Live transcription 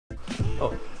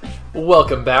Oh.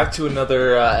 Welcome back to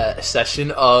another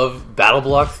session of Battle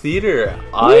Block Theater.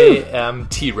 Woo! I am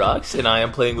pTruxs, and I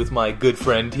am playing with my good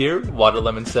friend here,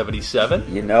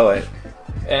 Waterlemon77. You know it.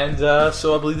 And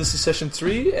so I believe this is session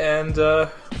 3, and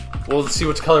we'll see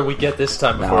which color we get this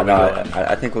time before we go in.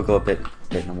 I think we'll go a bit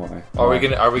more. Are we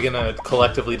gonna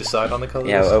collectively decide on the colors?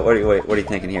 Yeah. What are you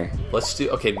thinking here? Let's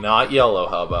do not yellow.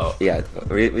 How about? Yeah,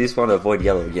 we just want to avoid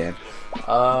yellow again.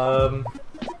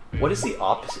 What is the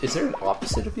opposite? Is there an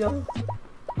opposite of yellow?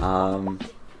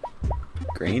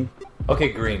 Green. Okay,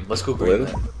 green. Let's go green.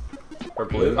 Then. Or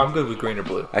blue. I'm good with green or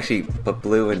blue. Actually, but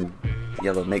blue and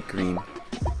yellow make green.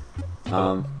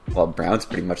 Well, brown's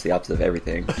pretty much the opposite of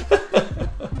everything.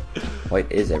 White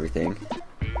is everything.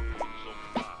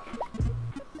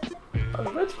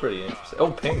 Oh, red's pretty interesting.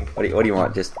 Oh, pink. What do you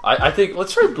want? Just I think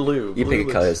let's try blue. You pick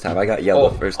a color this time. I got yellow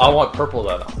first time. I want purple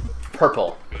then.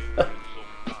 Purple.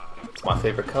 It's my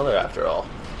favorite color after all.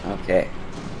 Okay.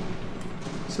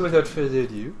 So without further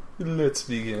ado, let's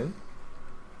begin.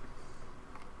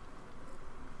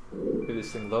 Look at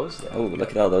this thing lows. Oh,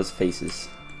 look at all those faces.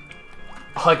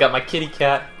 Oh, I got my kitty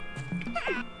cat.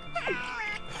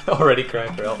 Already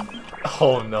crying for help.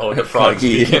 Oh no, the frog's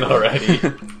speaking already.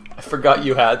 I forgot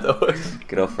you had those.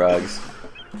 Good old frogs.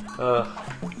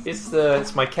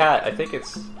 It's my cat. I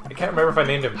can't remember if I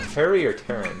named him Terry or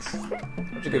Terrence.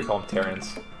 I'm just gonna call him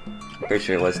Terrence. I'm pretty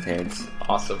sure it was Terrence.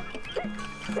 Awesome.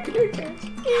 Come here, Terrence.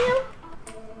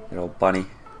 Good old bunny.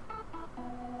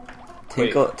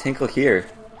 Tinkle here.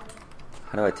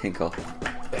 How do I tinkle?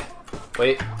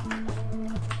 Wait.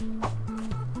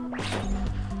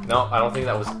 No, I don't think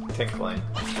that was tinkling.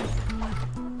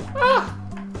 Ah!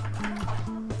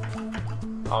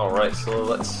 Alright, so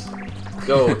let's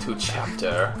go to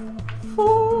chapter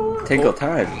 4. Tinkle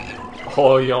time.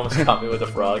 Oh, you almost got me with a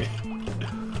frog.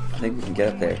 I think we can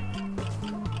get up there.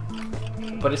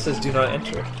 But it says do not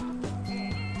enter.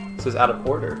 It says out of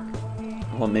order.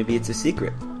 Well, maybe it's a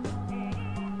secret.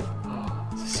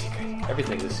 It's a secret.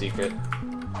 Everything's a secret.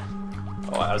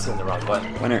 Oh, I was hitting the wrong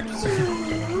button. Winner.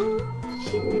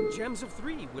 Gems of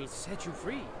 3 will set you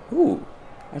free. Ooh,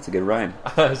 that's a good rhyme.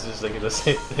 I was just thinking the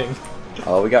same thing.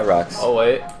 Oh, we got rocks. Oh,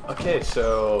 wait. Okay,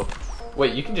 so...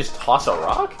 Wait, you can just toss a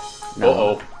rock?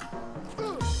 No.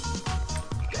 Uh-oh.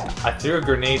 I threw a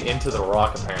grenade into the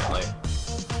rock, apparently.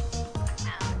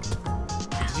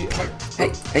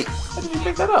 Hey! How did you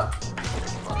pick that up?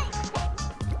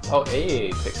 Oh,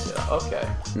 A picks it up. Okay.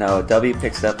 No, W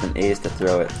picks it up and A is to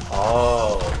throw it.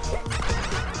 Oh.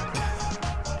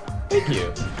 Thank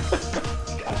you.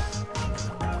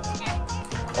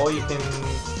 Oh, you can...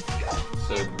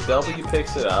 So W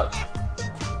picks it up.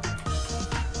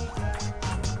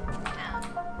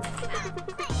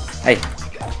 Hey!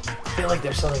 I feel like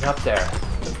there's something up there.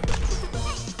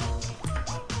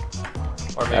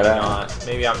 Or maybe not.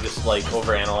 Maybe I'm just like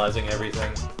overanalyzing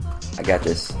everything. I got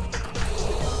this.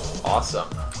 Awesome.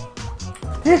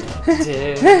 I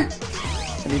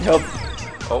need help.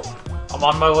 Oh, I'm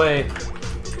on my way.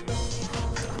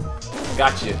 I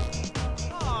got you.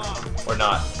 Or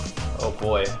not. Oh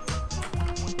boy.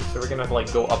 So we're gonna have to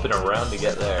like go up and around to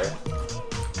get there.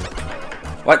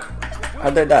 What?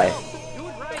 How'd I die?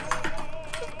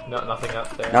 No, nothing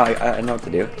up there. No, I know what to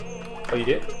do. Oh, you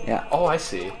did? Yeah. Oh, I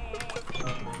see.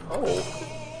 Oh.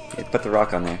 Yeah, put the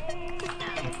rock on there.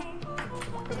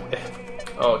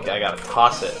 Oh, okay, I gotta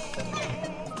toss it.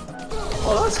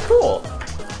 Oh, that's cool.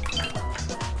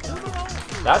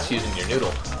 That's using your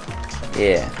noodle.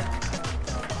 Yeah.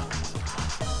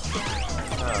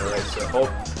 Alright, so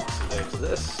there's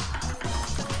this.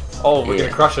 Oh, we're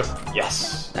gonna crush him.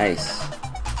 Yes. Nice.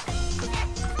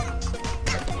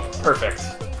 Perfect.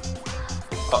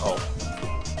 Uh-oh.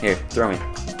 Here, throw me.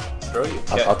 Throw you?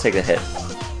 I'll take the hit.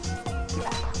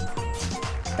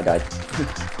 I died.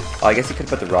 Oh, I guess you could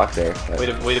have put the rock there. But...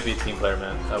 Way to be a team player,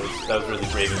 man. That was really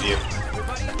brave of you.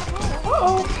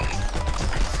 Uh-oh.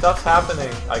 Stuff's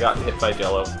happening. I got hit by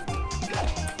Jello.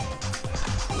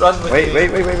 Run with me.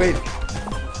 Wait.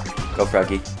 Go,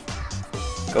 Froggy.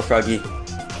 Go, Froggy.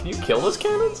 Can you kill those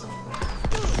cannons?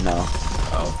 No.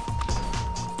 Oh.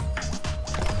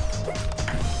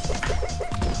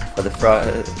 But the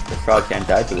frog can't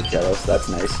die to the Jello, so that's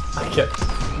nice. I can't.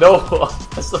 No!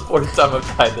 That's the 4th time I've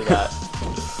died to that.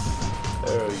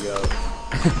 There we go.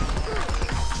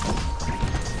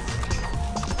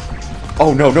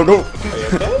 Oh, no. Are you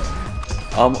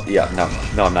okay? Yeah,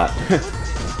 no, I'm not.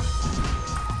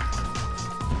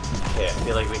 Okay, I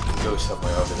feel like we can go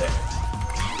somewhere over there.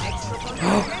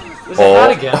 There's a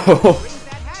hat again.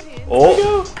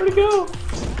 Oh. Where'd it go?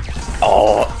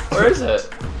 Oh. Where is it?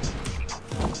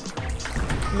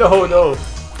 No.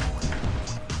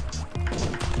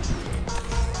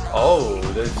 Oh,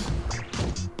 there's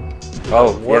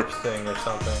Oh, a warp yeah. thing or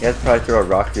something. You have to probably throw a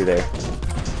rock through there.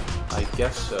 I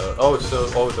guess so. Oh,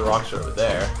 the rocks are over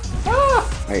there.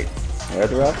 Wait, where are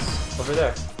the rocks? Over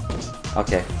there.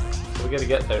 Okay, So we gotta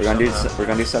get there. we're gonna somehow. we're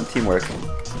gonna do some teamwork.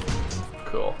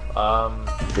 Cool.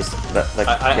 Just like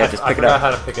I yeah, just pick it forgot up.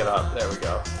 how to pick it up. There we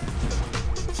go.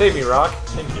 Save me, Rock.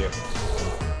 Thank you.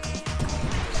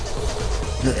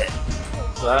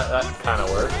 So that kind of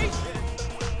worked.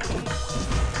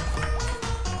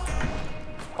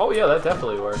 Oh yeah, that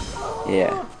definitely worked.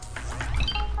 Yeah.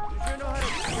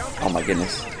 Oh my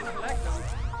goodness.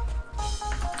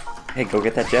 Hey, go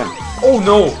get that gem. Oh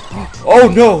no! Oh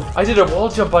no! I did a wall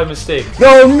jump by mistake.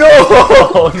 No, no!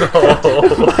 Oh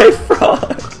no! My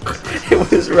frog!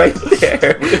 It was right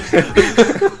there.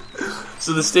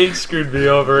 So the stage screwed me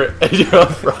over, and your own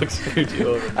frog screwed you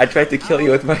over. I tried to kill you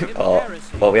with my. Oh,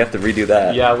 well, we have to redo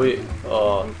that. Yeah,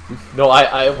 oh no!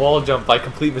 I wall jumped by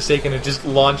complete mistake, and it just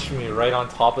launched me right on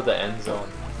top of the end zone.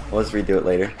 Let's redo it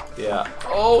later. Yeah.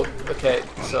 Oh, okay.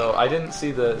 So I didn't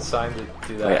see the sign to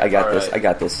do that. Wait, I got this. Alright. I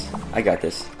got this. I got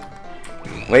this.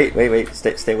 Wait, wait, wait.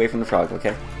 Stay away from the frog,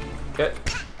 okay? Okay.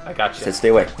 I got you. Said stay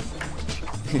away.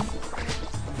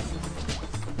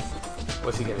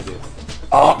 What's he gonna do?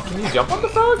 Oh, Can you jump on the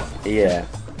frog? yeah.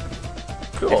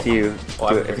 Cool. If you Oh,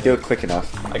 do I'm it, if you do it quick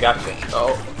enough. I got you.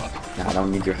 Oh. No, I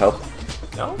don't need your help.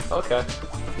 No? Okay.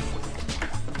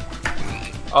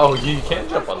 Oh, you can't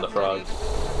jump on the frog.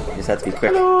 You just have to be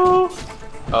quick. Hello.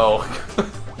 Oh.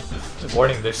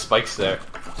 Warning, there's spikes there.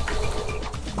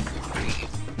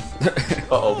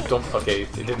 Uh-oh, don't... Okay,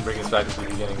 it didn't bring us back to the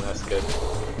beginning, that's good.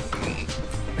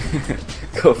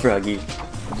 Go, froggy.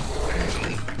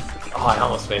 Oh, I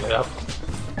almost made it up.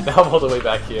 Now I'm all the way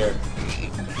back here.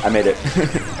 I made it.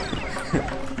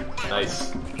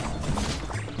 Nice.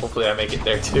 Hopefully I make it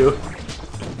there too.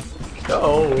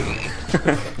 No!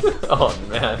 Oh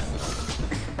man.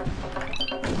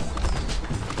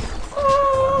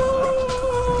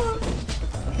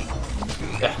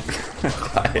 Yeah.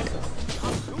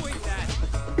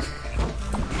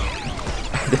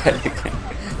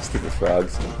 Stupid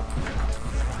frogs.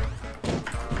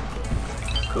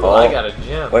 Cool, Oh. I got a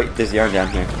gem. Wait, there's yarn down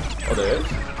here. Oh, there is?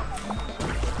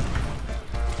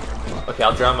 Okay,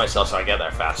 I'll drown myself so I get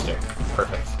there faster.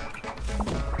 Perfect.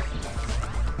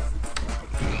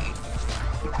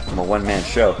 I'm a one-man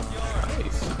show.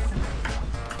 Nice.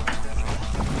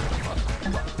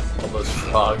 All those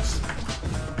frogs.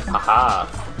 Haha.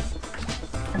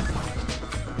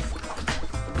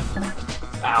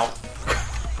 Ow.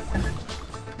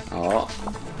 Oh.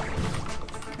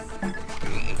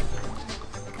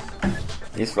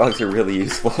 These frogs are really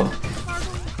useful.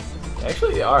 They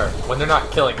actually are, when they're not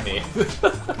killing me.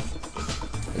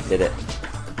 I did it.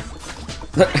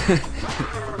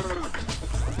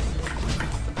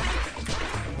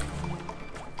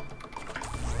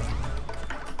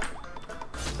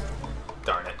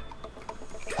 Darn it.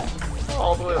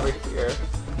 All the way over here.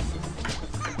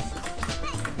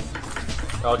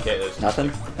 Okay, there's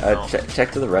Nothing? No.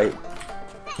 Check to the right.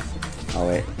 Oh,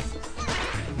 wait.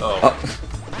 Oh. Oh.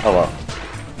 Oh, well.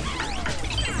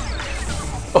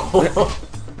 Oh.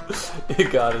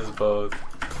 It got us both.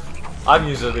 I'm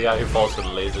usually the guy who falls for the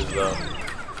lasers, though.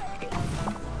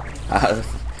 The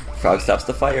frog stops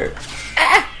the fire.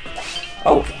 Ah!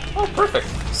 Oh, Oh, perfect.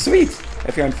 sweet!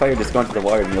 If you're on fire, just go into the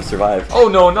water and you'll survive. Oh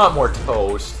no, not more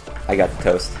toast. I got the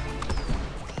toast.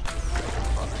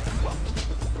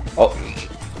 Oh.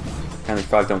 Apparently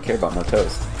frog don't care about no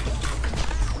toast.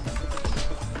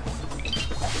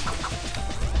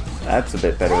 That's a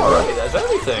bit better. Alright, that's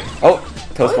everything. Oh!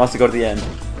 Toast What? wants to go to the end.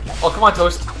 Oh, come on,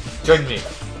 Toast. Join me.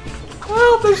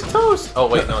 Oh, there's Toast. Oh,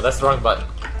 wait, no, that's the wrong button.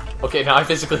 Okay, now I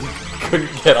physically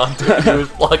couldn't get onto it. He was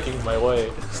blocking my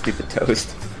way. Stupid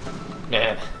toast.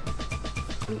 Man.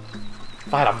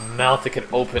 If I had a mouth that could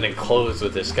open and close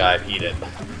with this guy, I'd eat it.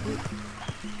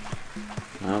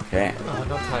 Okay. Oh,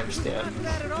 no timestamp.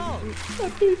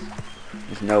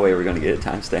 There's no way we're gonna get a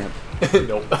timestamp.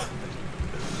 Nope.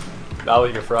 Not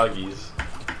with your froggies.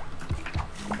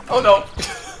 Oh no!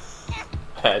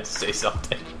 I had to say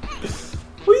something.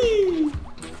 Whee!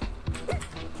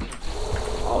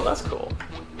 Oh, that's cool.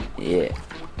 Yeah.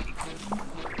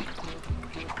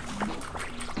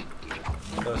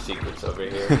 No secrets over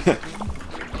here.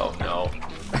 Oh no.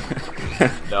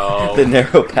 No. The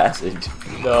narrow passage.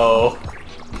 No.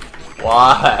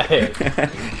 Why?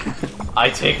 I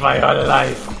take my own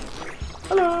life.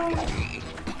 Hello.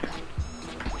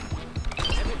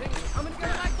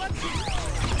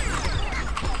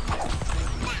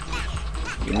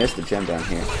 You missed a gem down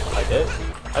here. I did.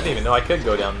 I didn't even know I could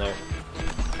go down there.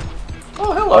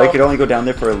 Oh, hello. Oh, you could only go down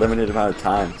there for a limited amount of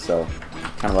time, so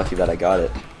kind of lucky that I got it.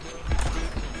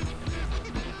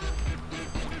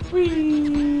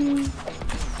 Whee!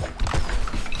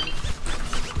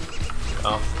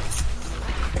 Oh.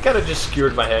 I kind of just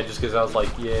skewered my head just because I was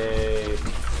like, yay.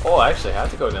 Oh, I actually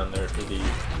had to go down there for the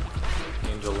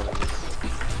angel wings.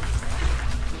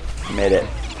 Made it.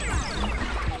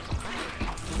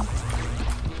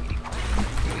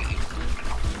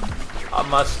 I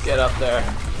must get up there.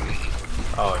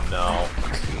 Oh no.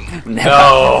 Never.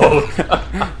 No!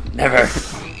 Never.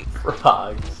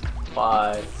 Frogs.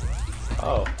 Why?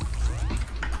 Oh.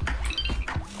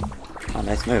 Oh,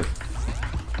 nice move.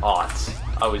 Ought.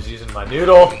 I was using my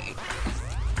noodle.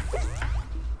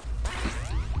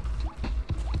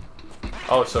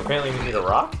 Oh, so apparently we need a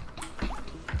rock?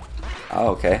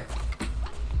 Oh, okay.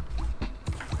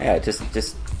 Yeah, just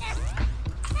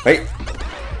wait.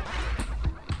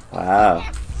 Wow.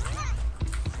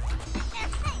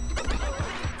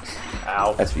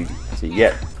 Ow. That's what you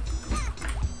get.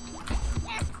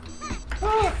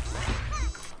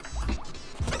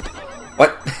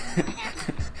 What?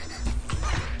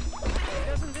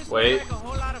 Wait. I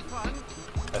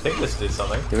think this did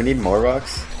something. Do we need more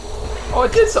rocks? Oh,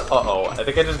 it did so- uh-oh. I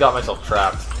think I just got myself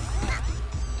trapped.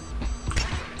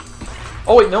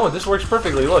 Oh wait, no, this works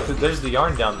perfectly. Look, there's the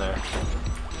yarn down there.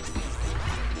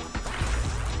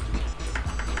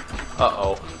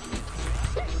 Uh-oh.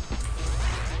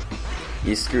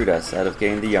 You screwed us out of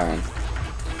getting the yarn.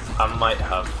 I might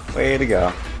have. Way to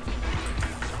go.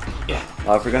 Yeah.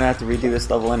 Well, if we're gonna have to redo this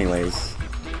level anyways,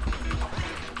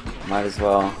 might as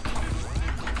well.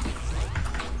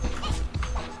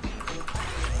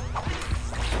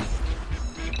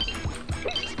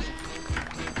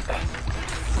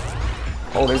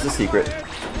 Oh, there's a secret.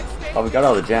 Oh, we got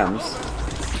all the gems.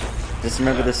 Just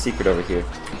remember this secret over here.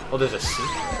 Oh, there's a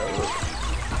secret.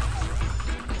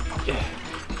 Yeah.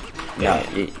 No,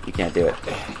 you can't do it.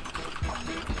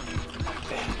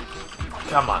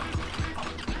 Come on.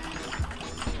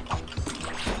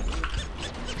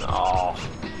 Oh.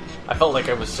 I felt like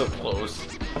I was so close.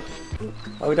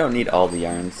 Oh, we don't need all the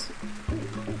yarns.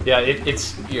 Yeah,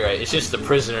 it's you're right. It's just the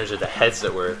prisoners or the heads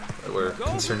that we're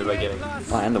concerned about getting.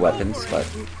 Well, and the weapons, but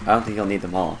I don't think you'll need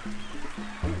them all.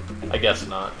 I guess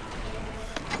not.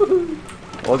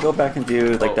 We'll go back and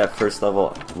do like that first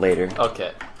level later.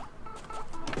 Okay.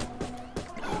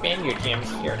 Spend your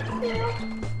gems here.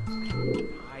 Time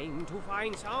to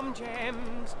find some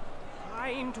gems.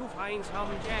 Time to find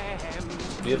some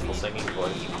gems. Beautiful singing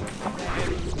voice.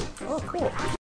 Oh, cool.